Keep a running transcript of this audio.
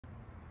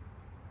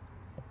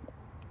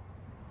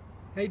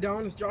Hey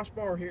Don, it's Josh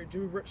Barr here at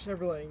Jimmy Britt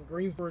Chevrolet in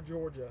Greensboro,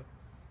 Georgia.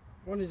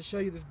 Wanted to show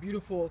you this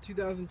beautiful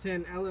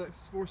 2010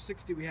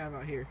 LS460 we have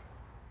out here.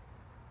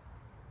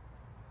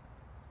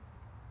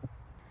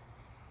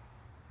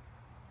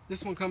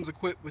 This one comes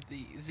equipped with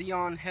the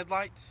Xeon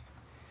headlights.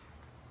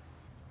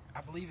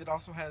 I believe it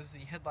also has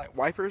the headlight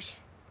wipers.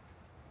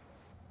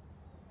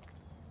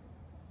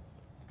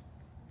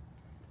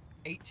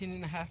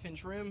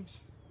 18.5-inch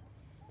rims.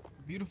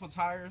 Beautiful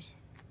tires.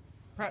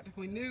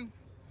 Practically new.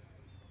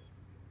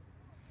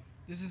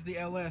 This is the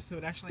LS, so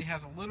it actually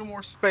has a little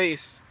more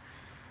space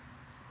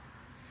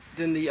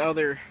than the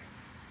other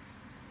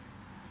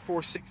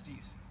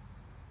 460s.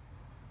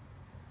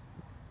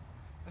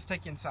 Let's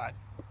take you inside.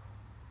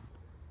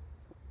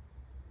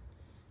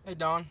 Hey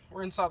Don,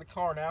 we're inside the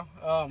car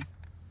now.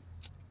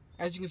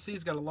 As you can see,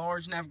 it's got a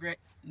large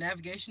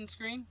navigation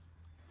screen,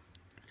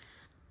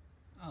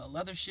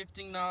 leather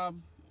shifting knob,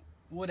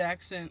 wood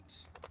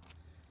accents,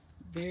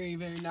 very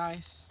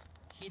nice,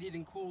 heated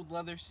and cooled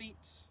leather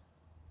seats,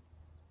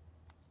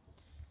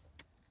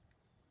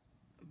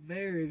 a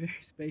very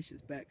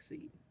spacious back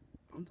seat.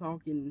 I'm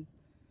talking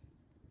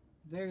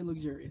very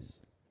luxurious.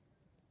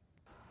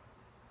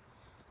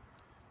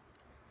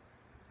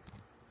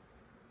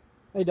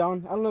 Hey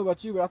Don, I don't know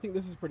about you, but I think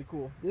this is pretty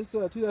cool. This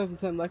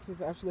 2010 Lexus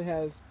actually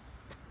has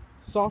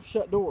soft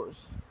shut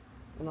doors,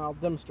 and I'll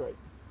demonstrate.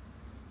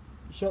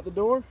 You shut the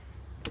door,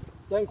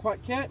 doesn't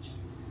quite catch,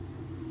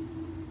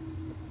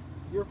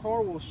 your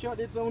car will shut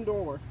its own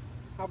door.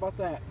 How about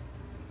that?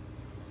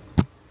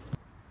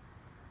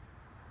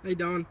 Hey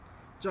Don,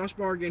 Josh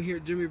Barr again here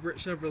at Jimmy Britt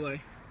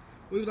Chevrolet.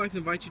 We would like to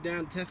invite you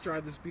down to test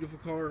drive this beautiful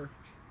car or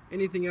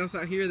anything else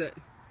out here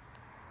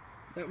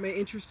that may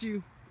interest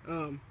you.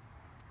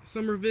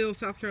 Summerville,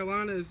 South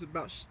Carolina is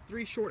about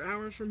 3 short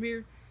hours from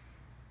here,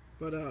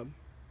 but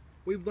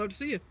we'd love to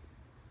see you.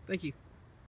 Thank you.